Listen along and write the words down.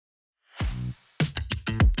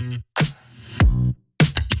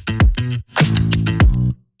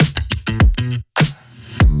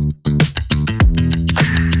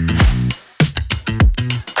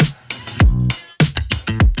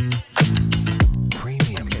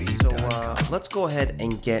let's go ahead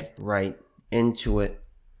and get right into it.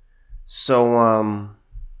 So,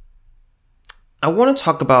 I want to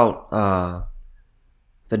talk about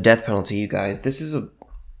the death penalty, you guys. This is a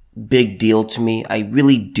big deal to me. I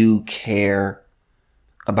really do care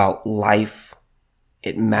about life.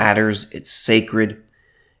 It matters. It's sacred.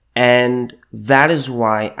 And that is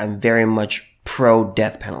why I'm very much pro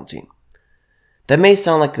death penalty. That may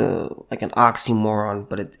sound like an oxymoron,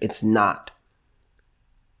 but it's not.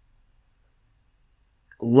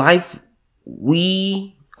 Life,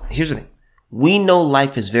 here's the thing. We know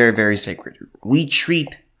life is very, very sacred. We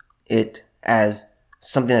treat it as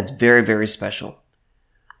something that's very, very special.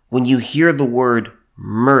 When you hear the word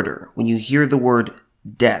murder, when you hear the word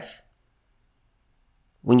death,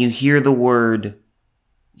 when you hear the word,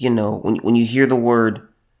 when you hear the word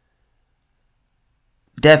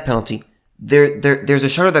death penalty, there's a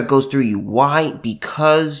shudder that goes through you. Why?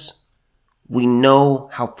 Because we know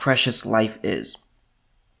how precious life is.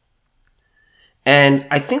 And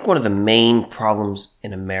I think one of the main problems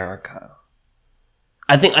in America,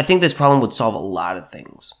 I think this problem would solve a lot of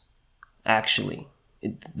things. Actually,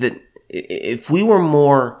 if we were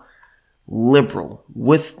more liberal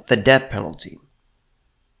with the death penalty,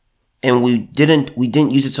 and we didn't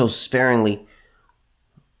use it so sparingly,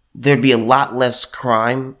 there'd be a lot less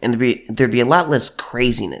crime and there'd be a lot less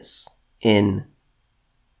craziness in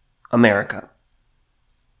America.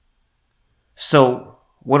 So,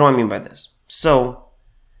 what do I mean by this? So,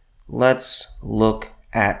 let's look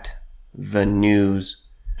at the news.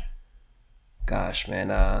 Gosh, man,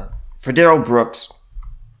 for Darrell Brooks,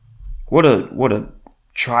 what a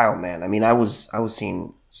trial, man. I mean, I was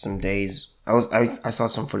seeing some days. I saw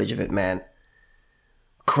some footage of it, man.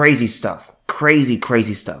 Crazy stuff. Crazy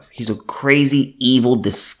stuff. He's a crazy, evil,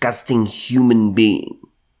 disgusting human being.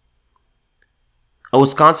 A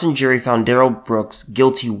Wisconsin jury found Darrell Brooks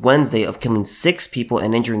guilty Wednesday of killing 6 people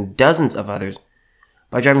and injuring dozens of others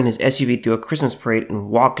by driving his SUV through a Christmas parade in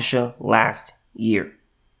Waukesha last year.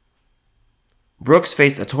 Brooks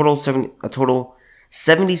faced a total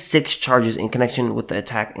 76 charges in connection with the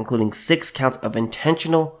attack, including 6 counts of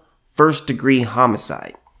intentional first-degree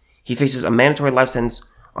homicide. He faces a mandatory life sentence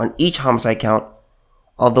on each homicide count,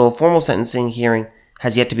 although a formal sentencing hearing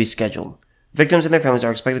has yet to be scheduled. Victims and their families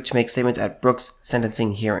are expected to make statements at Brooks'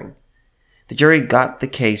 sentencing hearing. The jury got the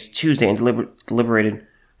case Tuesday and deliberated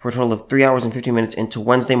for a total of 3 hours and 15 minutes into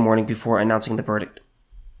Wednesday morning before announcing the verdict.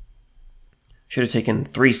 Should have taken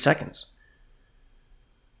 3 seconds.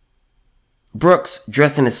 Brooks,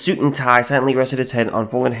 dressed in a suit and tie, silently rested his head on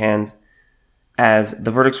folded hands as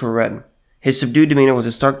the verdicts were read. His subdued demeanor was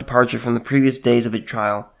a stark departure from the previous days of the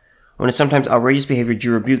trial, when his sometimes outrageous behavior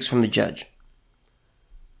drew rebukes from the judge.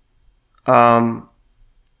 I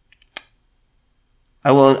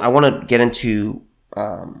want to get into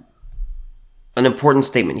an important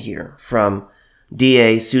statement here from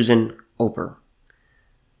DA Susan Oper.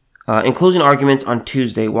 In closing arguments on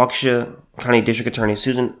Tuesday, Waukesha County District Attorney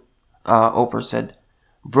Susan Oper said,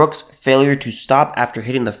 Brooks' failure to stop after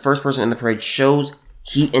hitting the first person in the parade shows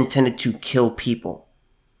he intended to kill people.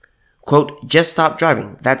 Quote, just stop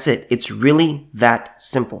driving. That's it. It's really that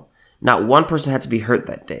simple. Not one person had to be hurt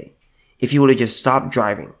that day. If he would have just stopped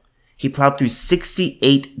driving. He plowed through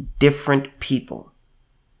 68 different people.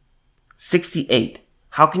 68.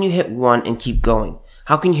 How can you hit 1 and keep going?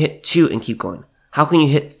 How can you hit 2 and keep going? How can you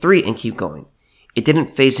hit 3 and keep going? It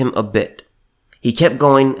didn't faze him a bit. He kept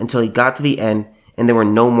going until he got to the end and there were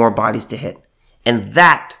no more bodies to hit. And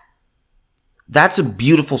that's a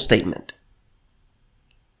beautiful statement.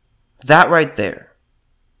 That right there.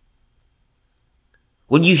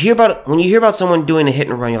 When you hear about someone doing a hit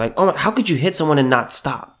and run, you're like, oh, how could you hit someone and not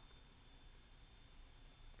stop?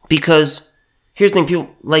 Because here's the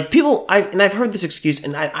thing, I've heard this excuse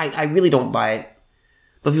and I really don't buy it.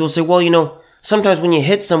 But people say, well, sometimes when you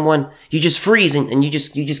hit someone, you just freeze and you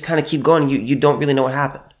just kind of keep going. You don't really know what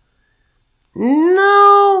happened.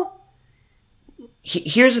 No.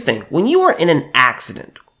 Here's the thing. When you are in an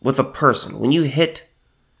accident with a person, when you hit,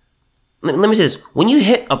 let me say this. When you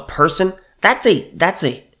hit a person, that's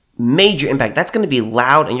a major impact. That's going to be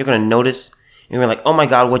loud and you're going to notice. And you're like, oh my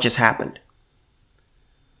God, what just happened?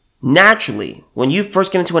 Naturally, when you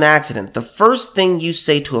first get into an accident, the first thing you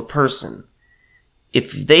say to a person,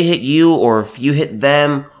 if they hit you or if you hit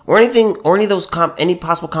them or anything, or any of those, any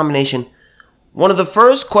possible combination, one of the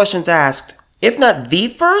first questions asked, if not the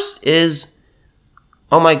first, is,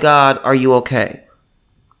 oh my God, are you okay?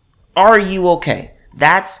 Are you okay?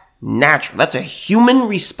 That's natural. That's a human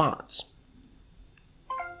response.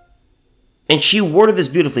 And she worded this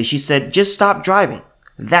beautifully. She said, just stop driving.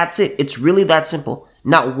 That's it. It's really that simple.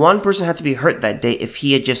 Not one person had to be hurt that day if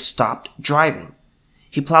he had just stopped driving.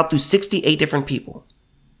 He plowed through 68 different people.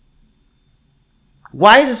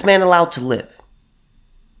 Why is this man allowed to live?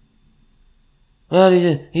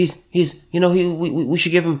 We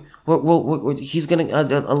should give him, he's getting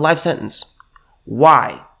a life sentence.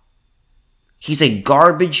 Why? He's a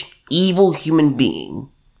garbage, evil human being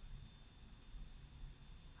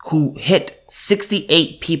who hit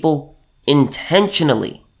 68 people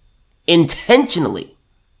intentionally. Intentionally.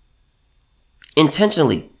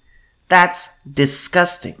 That's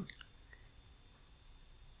disgusting.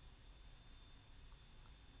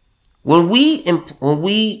 When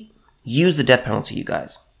we use the death penalty, you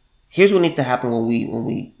guys, here's what needs to happen when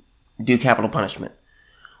we do capital punishment.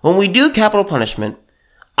 When we do capital punishment,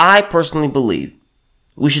 I personally believe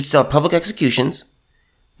we should still have public executions.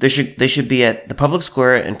 They should be at the public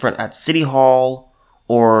square in front at City Hall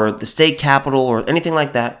or the state capitol or anything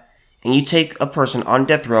like that. And you take a person on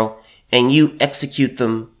death row and you execute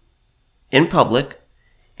them in public,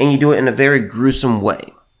 and you do it in a very gruesome way.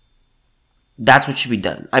 That's what should be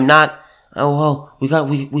done. I'm not, we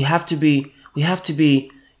have to be, we can't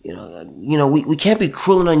be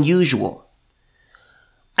cruel and unusual.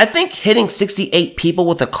 I think hitting 68 people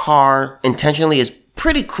with a car intentionally is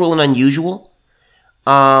pretty cruel and unusual.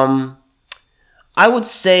 I would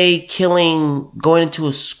say going into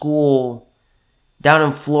a school down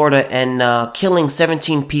in Florida and killing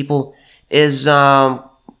 17 people is, I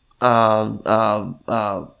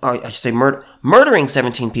should say murdering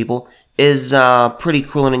 17 people is pretty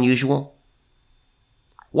cruel and unusual.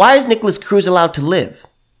 Why is Nikolas Cruz allowed to live?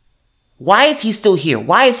 Why is he still here?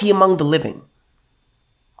 Why is he among the living?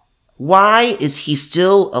 Why is he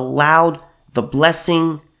still allowed the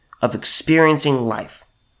blessing of experiencing life?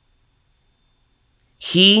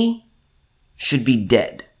 He should be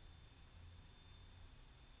dead.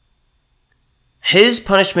 His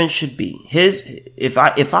punishment should be if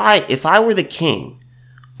I were the king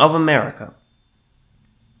of America,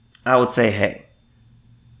 I would say, hey,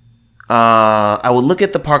 I would look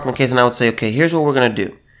at the Parkland case and I would say, okay, here's what we're going to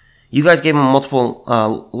do. You guys gave him a multiple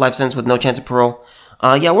life sentence with no chance of parole.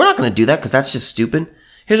 Yeah, we're not going to do that because that's just stupid.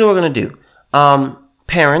 Here's what we're going to do.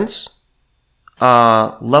 Parents,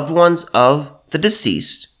 loved ones of the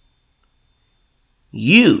deceased,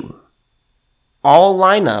 you all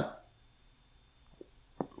line up.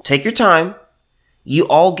 Take your time. You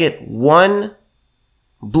all get one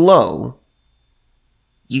blow.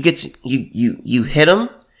 You get to, you hit him,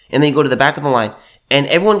 and then you go to the back of the line, and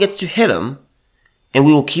everyone gets to hit him, and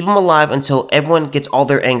we will keep him alive until everyone gets all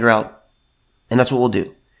their anger out. And that's what we'll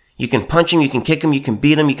do. You can punch him, you can kick him, you can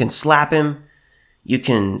beat him, you can slap him, you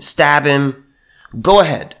can stab him. Go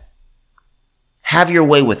ahead. Have your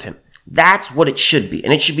way with him. That's what it should be,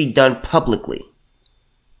 and it should be done publicly.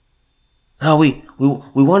 Oh, we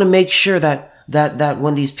want to make sure that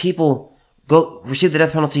when these people go receive the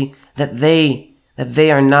death penalty, that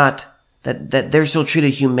they're still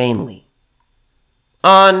treated humanely.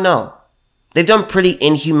 No. They've done pretty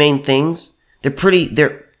inhumane things. They're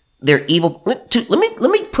evil. Let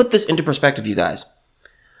me put this into perspective, you guys.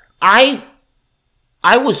 I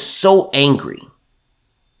was so angry.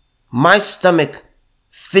 My stomach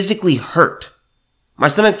physically hurt. I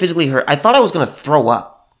thought I was going to throw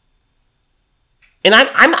up. And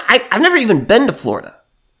I've never even been to Florida.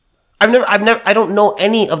 I don't know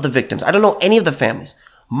any of the victims. I don't know any of the families.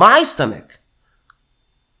 My stomach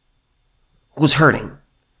was hurting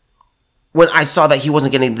when I saw that he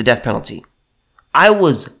wasn't getting the death penalty. I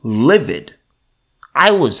was livid.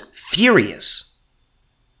 I was furious.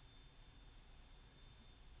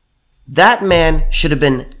 That man should have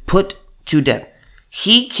been put to death.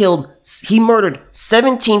 He murdered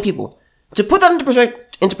 17 people. To put that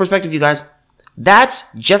into perspective, you guys, that's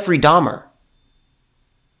Jeffrey Dahmer.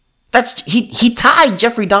 He tied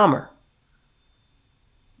Jeffrey Dahmer.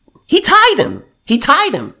 He tied him.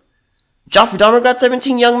 Jeffrey Dahmer got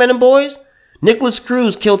 17 young men and boys. Nikolas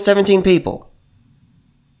Cruz killed 17 people.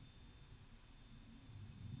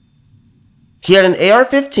 He had an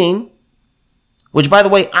AR-15, which, by the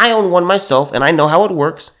way, I own one myself, and I know how it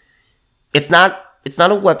works. It's not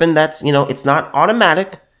a weapon that's, it's not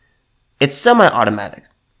automatic. It's semi-automatic.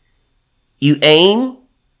 You aim,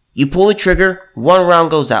 you pull the trigger, one round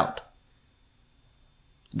goes out.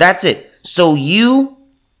 That's it. So you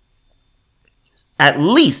at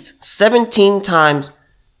least 17 times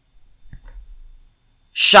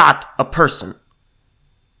shot a person.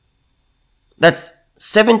 That's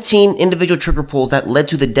 17 individual trigger pulls that led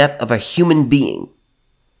to the death of a human being.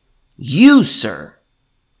 You, sir,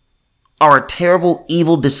 are a terrible,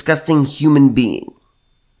 evil, disgusting human being.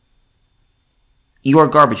 You are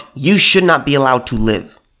garbage. You should not be allowed to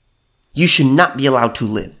live. You should not be allowed to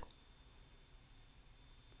live.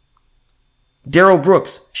 Darrell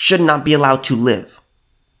Brooks should not be allowed to live.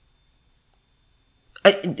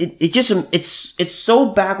 It's so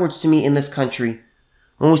backwards to me in this country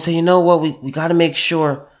when we say, you know what, we got to make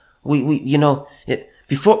sure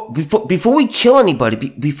before we kill anybody,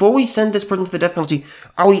 before we send this person to the death penalty,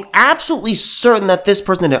 are we absolutely certain that this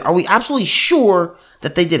person did it? Are we absolutely sure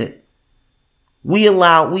that they did it? We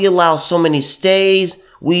allow so many stays.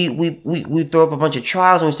 We throw up a bunch of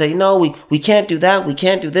trials and we say, no, we can't do that. We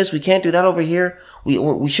can't do this. We can't do that over here.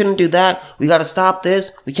 We shouldn't do that. We got to stop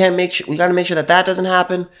this. We got to make sure that doesn't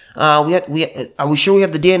happen. Are we sure we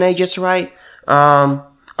have the DNA just right? Are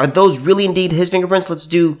those really indeed his fingerprints? Let's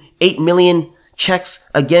do 8 million checks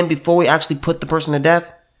again before we actually put the person to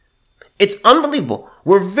death. It's unbelievable.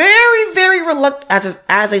 We're very, very reluctant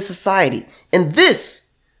as a society. And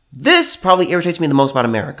this probably irritates me the most about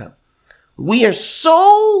America. We're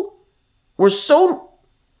so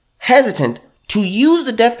hesitant to use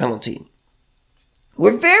the death penalty.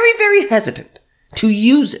 We're very, very hesitant to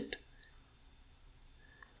use it.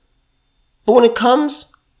 But when it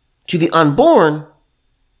comes to the unborn,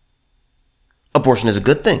 abortion is a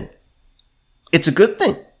good thing. It's a good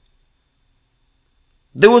thing.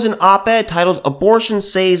 There was an op-ed titled "Abortion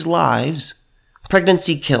Saves Lives,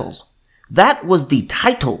 Pregnancy Kills." That was the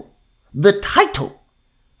title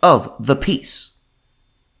of the piece.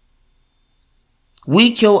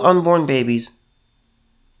 We kill unborn babies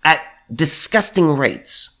at disgusting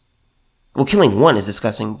rates. Well, killing one is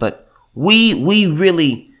disgusting, but we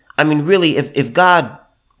really, if God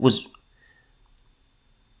was,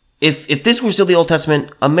 if this were still the Old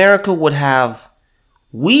Testament, America would have,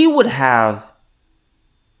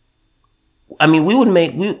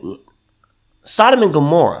 Sodom and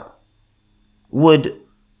Gomorrah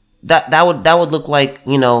that would look like,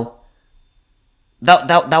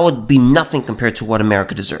 that would be nothing compared to what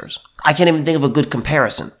America deserves. I can't even think of a good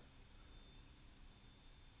comparison.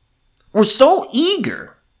 We're so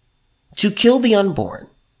eager to kill the unborn.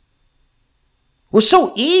 We're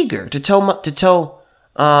so eager to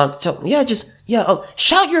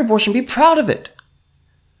shout your abortion, be proud of it.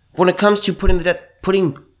 When it comes to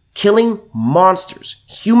killing monsters,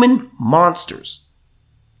 human monsters.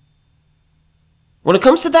 When it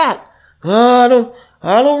comes to that, I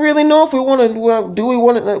don't really know if we want to. Do we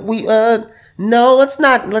want to? No. Let's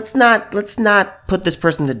not put this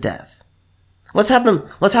person to death. Let's have them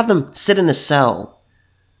sit in a cell,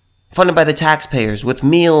 funded by the taxpayers, with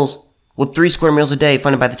 3 square meals a day,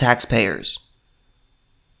 funded by the taxpayers.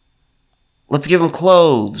 Let's give them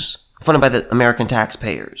clothes, funded by the American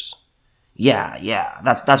taxpayers. Yeah.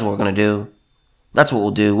 That's what we're gonna do. That's what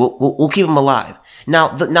we'll do. We'll keep them alive.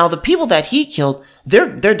 Now the people that he killed,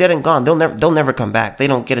 they're dead and gone. They'll never come back. They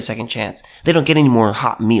don't get a second chance. They don't get any more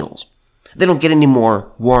hot meals. They don't get any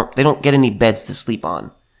more warmth. They don't get any beds to sleep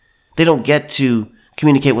on. They don't get to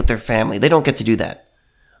communicate with their family. They don't get to do that.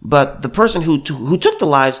 But the person who took the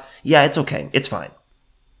lives, yeah, it's okay. It's fine.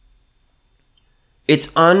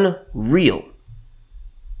 It's unreal.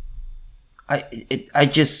 And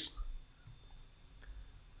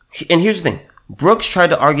here's the thing. Brooks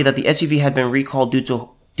tried to argue that the SUV had been recalled due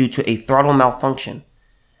to a throttle malfunction.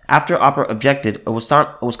 After Opera objected, a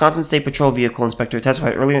Wisconsin State Patrol vehicle inspector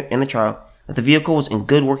testified earlier in the trial that the vehicle was in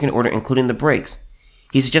good working order, including the brakes.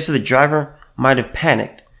 He suggested the driver might have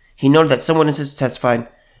panicked. He noted that some witnesses testified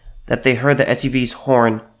that they heard the SUV's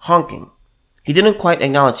horn honking. He didn't quite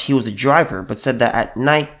acknowledge he was the driver, but said that at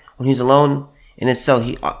night, when he's alone in his cell,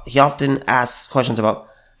 he often asks questions about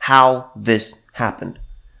how this happened.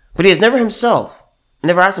 But he has never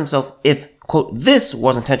asked himself if, quote, this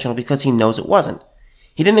was intentional, because he knows it wasn't.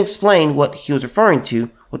 He didn't explain what he was referring to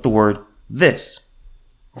with the word this.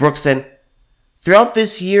 Brooks said, "Throughout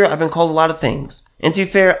this year, I've been called a lot of things. And to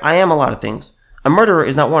be fair, I am a lot of things. A murderer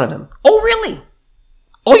is not one of them." Oh, really?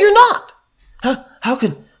 Oh, you're not? How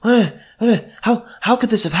could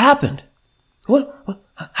this have happened? What?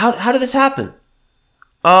 How did this happen?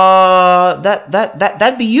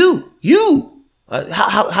 That'd be you. You.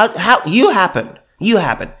 How you happened? You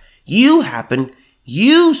happened.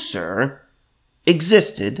 You, sir,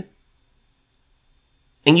 existed,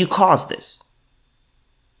 and you caused this.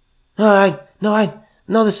 No,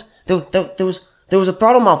 this. There was a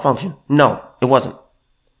throttle malfunction. No, it wasn't.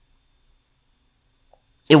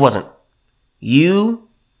 It wasn't. You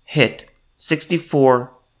hit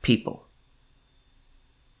 64 people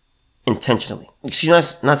intentionally. Excuse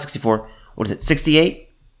me, not 64. What is it? 68?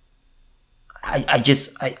 I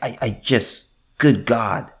just, good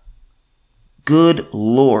God. Good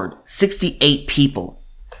Lord. 68 people.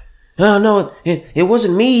 No, it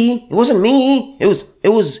wasn't me. It wasn't me. It was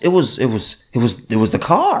the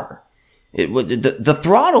car. It was the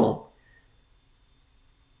throttle.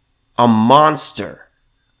 A monster.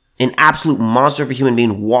 An absolute monster of a human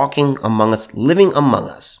being walking among us, living among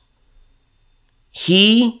us.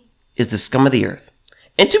 He is the scum of the earth.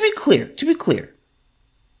 And to be clear,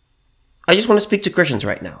 I just want to speak to Christians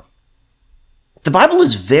right now. The Bible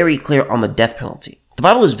is very clear on the death penalty. The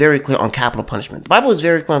Bible is very clear on capital punishment. The Bible is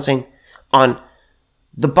very clear on saying, I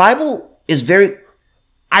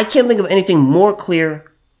can't think of anything more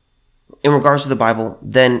clear in regards to the Bible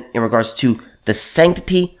than in regards to the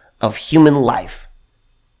sanctity of human life.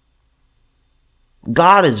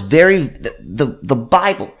 God is the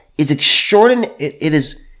Bible is extraordinary.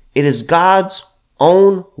 It is God's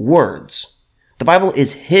own words. The Bible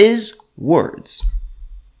is His words.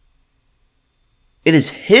 It is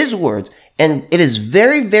His words. And it is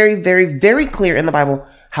very, very, very, very clear in the Bible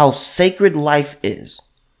how sacred life is.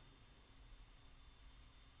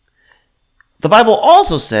 The Bible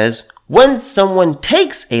also says when someone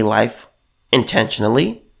takes a life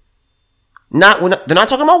intentionally, they're not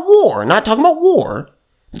talking about war. They're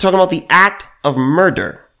talking about the act of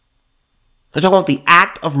murder. They're talking about the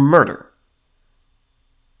act of murder.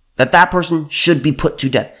 That person should be put to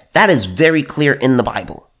death. That is very clear in the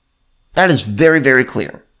Bible. That is very, very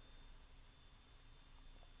clear.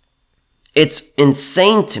 It's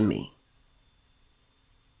insane to me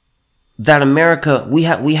that America, we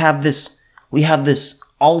have this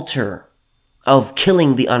altar of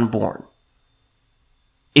killing the unborn.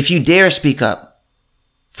 If you dare speak up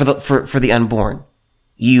for the unborn,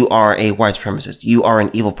 you are a white supremacist. You are an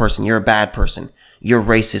evil person. You're a bad person. You're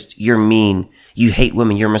racist. You're mean. You hate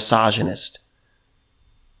women. You're misogynist.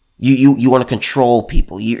 You want to control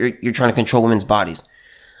people. You're trying to control women's bodies.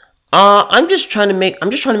 I'm just trying to make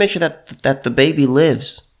sure that the baby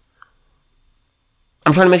lives.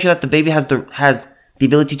 I'm trying to make sure that the baby has the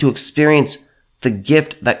ability to experience the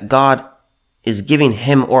gift that God is giving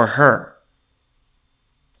him or her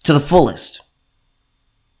to the fullest.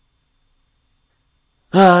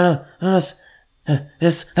 No, that's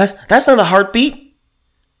not a heartbeat,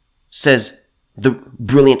 says the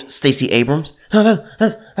brilliant Stacey Abrams. No,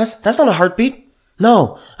 that's not a heartbeat.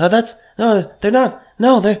 No, they're not.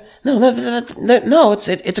 No, it's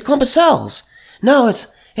a clump of cells.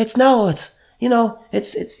 That's not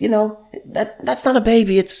a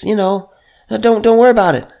baby. Don't worry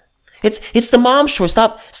about it. It's the mom's choice.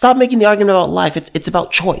 Stop making the argument about life. It's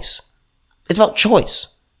about choice. It's about choice.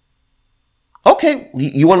 Okay,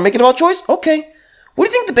 you want to make it about choice? Okay. What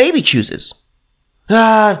do you think the baby chooses?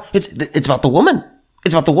 It's about the woman.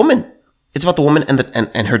 It's about the woman. It's about the woman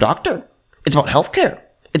and her doctor. It's about healthcare.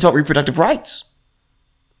 It's about reproductive rights.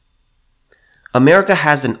 America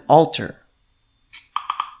has an altar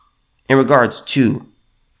in regards to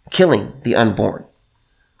killing the unborn.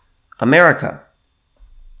 America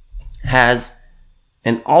has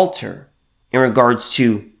an altar in regards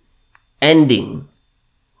to ending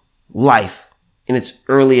life in its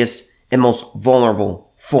earliest and most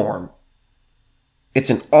vulnerable form. It's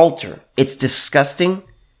an altar. It's disgusting.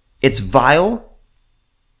 It's vile.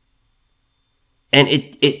 And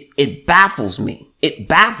it baffles me. It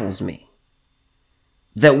baffles me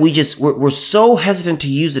that we're so hesitant to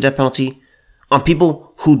use the death penalty on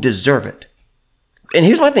people who deserve it. And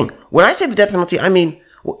here's my thing. When I say the death penalty, I mean,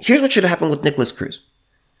 here's what should have happened with Nicholas Cruz.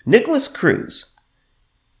 Nicholas Cruz,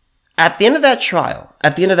 at the end of that trial,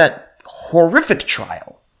 at the end of that horrific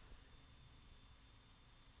trial,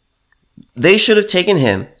 they should have taken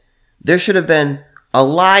him. There should have been a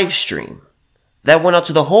live stream that went out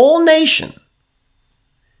to the whole nation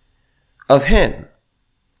of him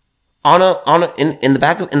in the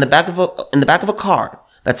back of a car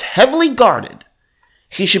that's heavily guarded.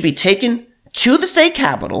 He should be taken to the state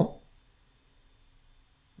capitol.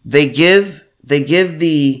 They give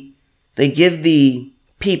the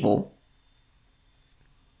people.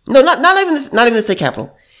 No, not even the state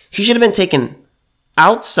capitol. He should have been taken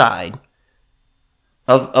outside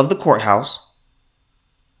of the courthouse,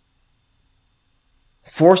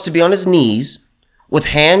 forced to be on his knees with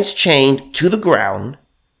hands chained to the ground,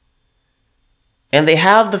 and they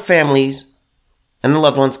have the families and the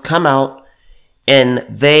loved ones come out and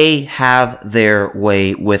they have their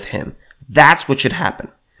way with him. That's what should happen.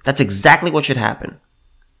 That's exactly what should happen.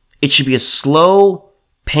 It should be a slow,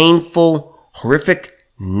 painful, horrific,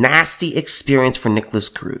 nasty experience for Nicholas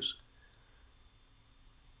Cruz.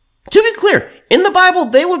 To be clear, in the Bible,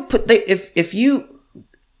 they would put, if you,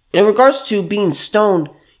 in regards to being stoned,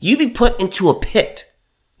 you'd be put into a pit.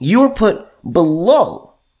 You were put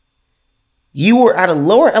below. You were at a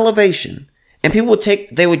lower elevation, And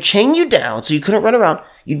they would chain you down so you couldn't run around.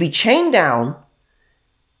 You'd be chained down,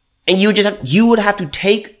 and you would have to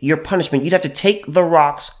take your punishment. You'd have to take the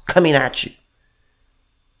rocks coming at you.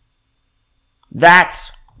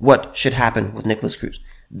 That's what should happen with Nikolas Cruz.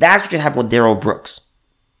 That's what should happen with Darrell Brooks.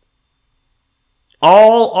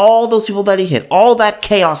 All those people that he hit, all that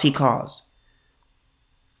chaos he caused.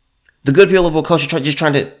 The good people of Waukesha just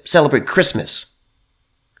trying to celebrate Christmas.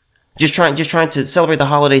 Just trying to celebrate the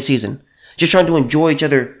holiday season. Just trying to enjoy each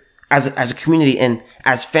other as a community and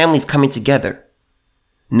as families coming together.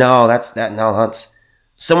 No,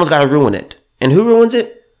 someone's got to ruin it. And who ruins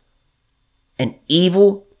it? An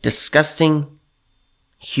evil, disgusting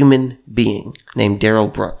human being named Darrell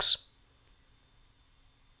Brooks.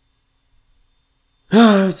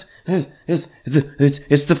 It's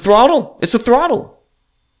the throttle. It's the throttle.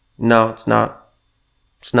 No, it's not.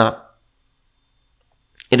 It's not.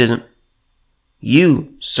 It isn't.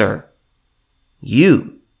 You, sir.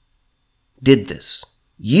 You did this.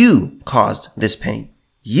 You caused this pain.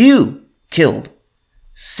 You killed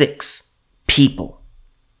 6 people.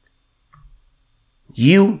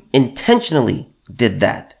 You intentionally did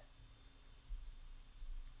that.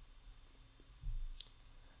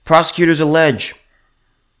 Prosecutors allege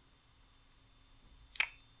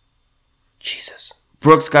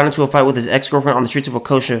Brooks got into a fight with his ex-girlfriend on the streets of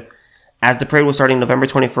Waukesha as the parade was starting November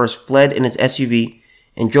 21st, fled in his SUV,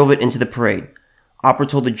 and drove it into the parade. Opera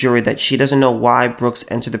told the jury that she doesn't know why Brooks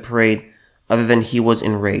entered the parade other than he was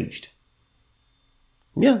enraged.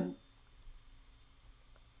 Yeah.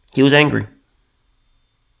 He was angry.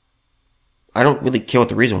 I don't really care what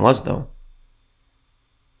the reason was, though.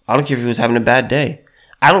 I don't care if he was having a bad day.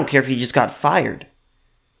 I don't care if he just got fired.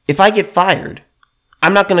 If I get fired,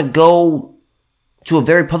 I'm not going to go to a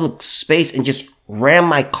very public space and just ram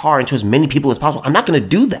my car into as many people as possible. I'm not going to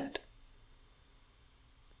do that.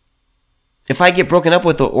 If I get broken up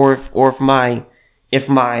with, or if my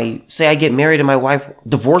say I get married and my wife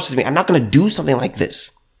divorces me, I'm not going to do something like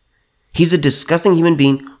this. He's a disgusting human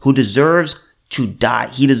being who deserves to die.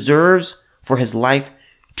 He deserves for his life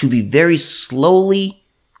to be very slowly,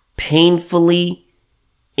 painfully,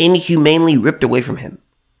 inhumanely ripped away from him.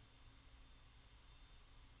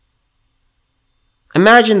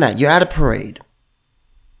 Imagine that. You're at a parade.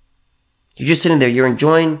 You're just sitting there. You're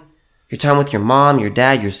enjoying your time with your mom, your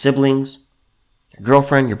dad, your siblings, your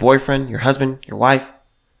girlfriend, your boyfriend, your husband, your wife,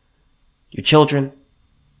 your children.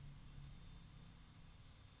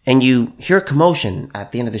 And you hear a commotion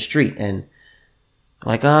at the end of the street and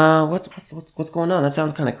like, what's going on? That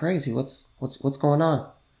sounds kind of crazy. What's going on?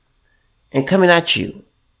 And coming at you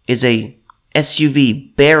is a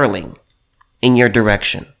SUV barreling in your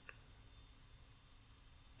direction.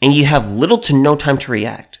 And you have little to no time to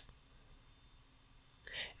react.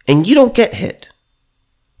 And you don't get hit.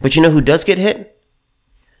 But you know who does get hit?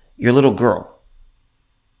 Your little girl.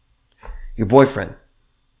 Your boyfriend.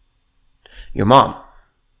 Your mom.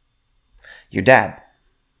 Your dad.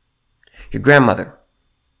 Your grandmother.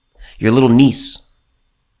 Your little niece.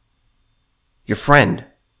 Your friend.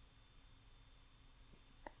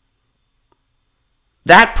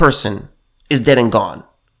 That person is dead and gone.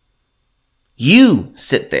 You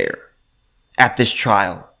sit there at this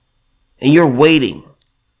trial and you're waiting.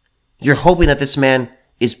 You're hoping that this man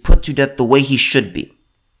is put to death the way he should be.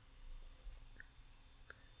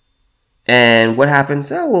 And what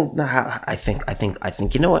happens? Oh, well, I think,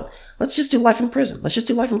 you know what? Let's just do life in prison. Let's just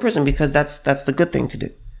do life in prison because that's the good thing to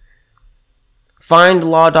do.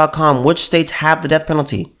 FindLaw.com. Which states have the death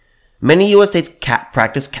penalty? Many U.S. states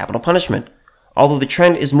practice capital punishment, although the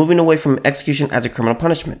trend is moving away from execution as a criminal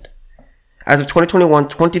punishment. As of 2021,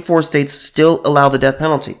 24 states still allow the death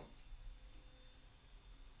penalty.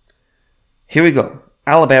 Here we go.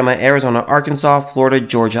 Alabama, Arizona, Arkansas, Florida,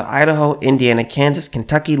 Georgia, Idaho, Indiana, Kansas,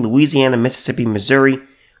 Kentucky, Louisiana, Mississippi, Missouri,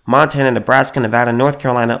 Montana, Nebraska, Nevada, North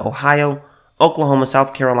Carolina, Ohio, Oklahoma,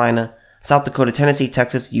 South Carolina, South Dakota, Tennessee,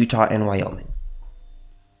 Texas, Utah, and Wyoming.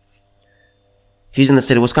 He's in the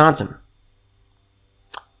state of Wisconsin.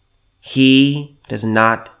 He is in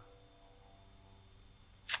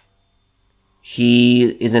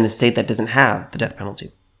a state that doesn't have the death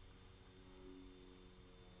penalty.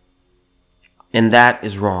 And that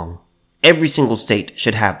is wrong. Every single state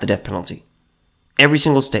should have the death penalty. Every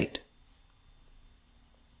single state.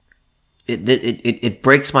 It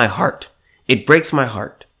breaks my heart. It breaks my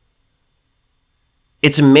heart.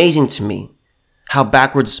 It's amazing to me how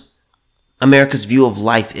backwards America's view of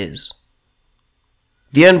life is.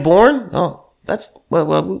 The unborn? Oh,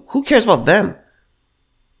 well, who cares about them?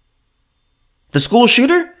 The school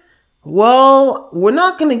shooter? Well, we're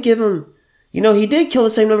not going to give him, he did kill the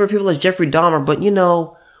same number of people as Jeffrey Dahmer, but,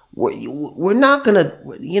 we're not gonna,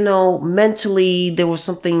 mentally there was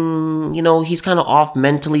something, he's kind of off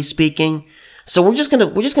mentally speaking. So we're just gonna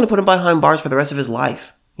put him behind bars for the rest of his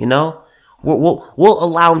life. We'll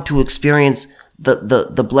allow him to experience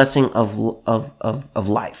the blessing of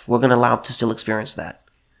life. We're gonna allow him to still experience that.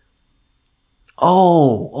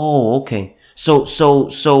 Oh, okay. So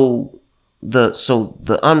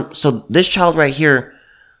this child right here,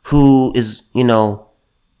 who is,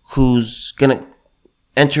 who's gonna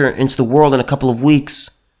enter into the world in a couple of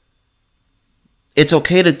weeks, it's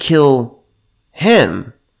okay to kill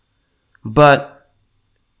him, but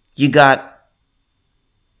you got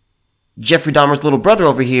Jeffrey Dahmer's little brother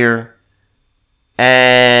over here,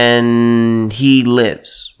 and he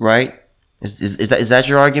lives, right? Is that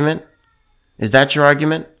your argument? Is that your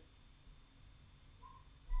argument?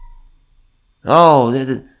 Oh,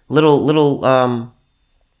 the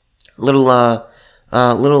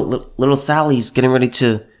little Sally's getting ready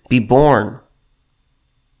to be born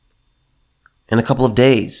in a couple of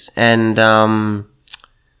days, and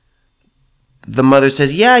the mother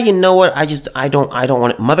says, "Yeah, you know what? I don't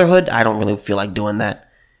want it. Motherhood. I don't really feel like doing that,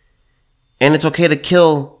 and it's okay to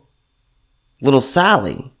kill little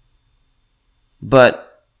Sally,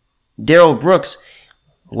 but Darrell Brooks,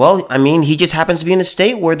 well, I mean, he just happens to be in a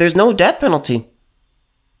state where there's no death penalty.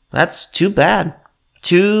 That's too bad.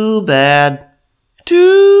 Too bad.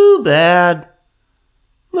 Too bad.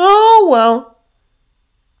 Oh, well.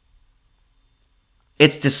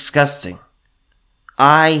 It's disgusting.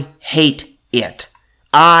 I hate it.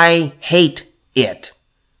 I hate it.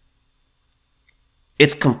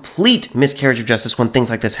 It's complete miscarriage of justice when things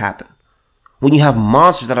like this happen. When you have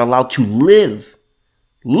monsters that are allowed to live.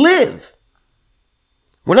 We're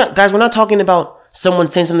not talking about someone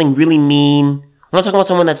saying something really mean. We're not talking about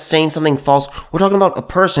someone that's saying something false. We're talking about a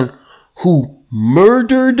person who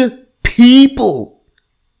murdered people.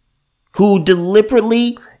 Who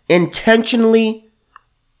deliberately, intentionally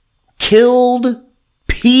killed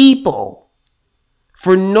people.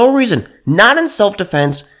 For no reason. Not in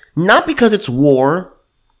self-defense. Not because it's war.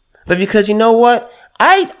 But because, you know what?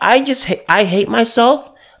 I hate myself.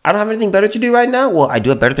 I don't have anything better to do right now. Well, I do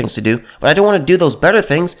have better things to do, but I don't want to do those better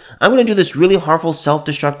things. I'm going to do this really harmful,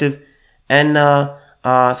 self-destructive, and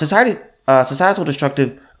societal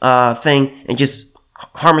destructive thing, and just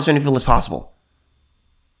harm as many people as possible.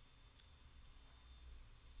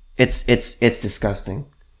 It's disgusting.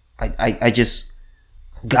 I just,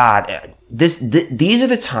 God, these are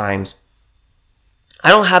the times. I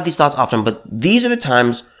don't have these thoughts often, but these are the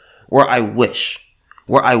times where I wish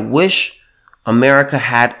America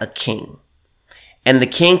had a king, and the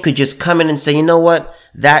king could just come in and say, you know what,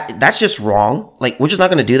 that's just wrong. Like, we're just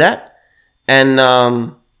not going to do that. And,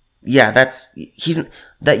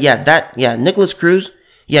 Nicholas Cruz.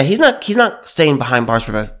 Yeah, he's not staying behind bars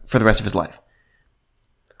for the rest of his life.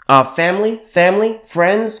 Family,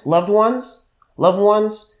 friends, loved ones.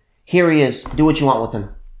 Here he is. Do what you want with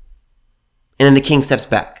him. And then the king steps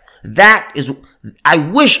back. I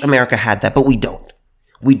wish America had that, but we don't.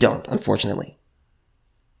 We don't, unfortunately.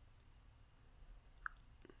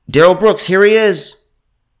 Darrell Brooks, here he is.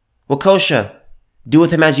 Wakosha, do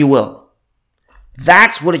with him as you will.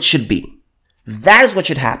 That's what it should be. That is what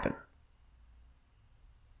should happen.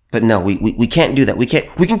 But no, we can't do that. We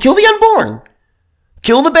can kill the unborn.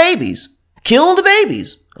 Kill the babies.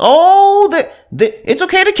 Oh, it's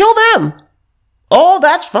okay to kill them. Oh,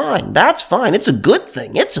 that's fine. It's a good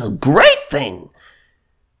thing. It's a great thing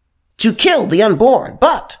to kill the unborn.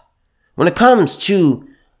 But when it comes to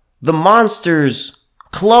the monsters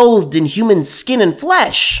clothed in human skin and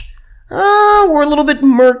flesh, we're a little bit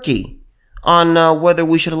murky on whether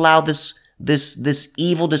we should allow this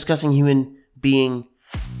evil, disgusting human being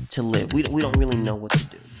to live. We don't really know what to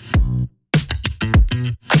do.